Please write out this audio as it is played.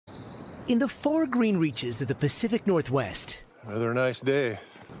In the far green reaches of the Pacific Northwest, another nice day.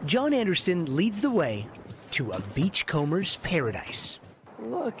 John Anderson leads the way to a beachcomber's paradise.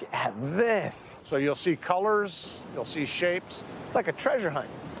 Look at this. So you'll see colors, you'll see shapes. It's like a treasure hunt.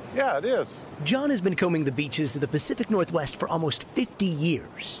 Yeah, it is. John has been combing the beaches of the Pacific Northwest for almost 50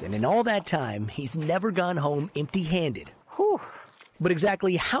 years, and in all that time, he's never gone home empty-handed. Whew. But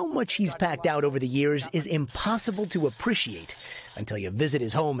exactly how much he's packed out over the years is impossible to appreciate until you visit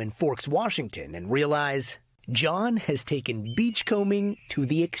his home in Forks, Washington, and realize John has taken beachcombing to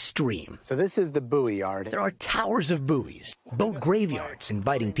the extreme. So this is the buoy yard. There are towers of buoys, boat graveyards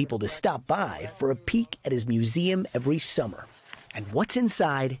inviting people to stop by for a peek at his museum every summer. And what's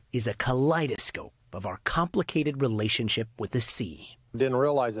inside is a kaleidoscope of our complicated relationship with the sea. Didn't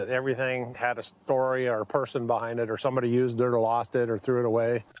realize that everything had a story or a person behind it, or somebody used it or lost it or threw it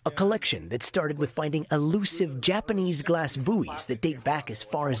away. A collection that started with finding elusive Japanese glass buoys that date back as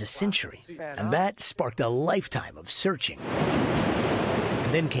far as a century. And that sparked a lifetime of searching.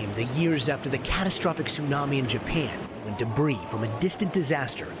 And then came the years after the catastrophic tsunami in Japan, when debris from a distant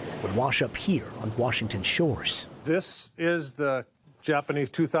disaster would wash up here on Washington shores. This is the Japanese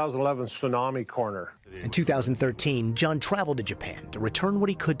 2011 tsunami corner. In 2013, John traveled to Japan to return what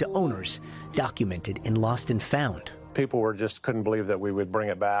he could to owners documented in Lost and Found. People just couldn't believe that we would bring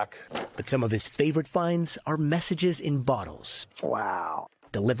it back. But some of his favorite finds are messages in bottles. Wow.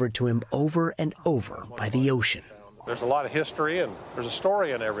 Delivered to him over and over by the ocean. There's a lot of history and there's a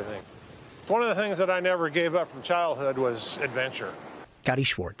story in everything. One of the things that I never gave up from childhood was adventure. Gadi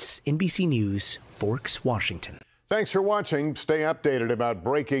Schwartz, NBC News, Forks, Washington. Thanks for watching. Stay updated about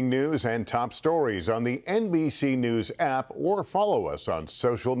breaking news and top stories on the NBC News app or follow us on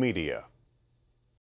social media.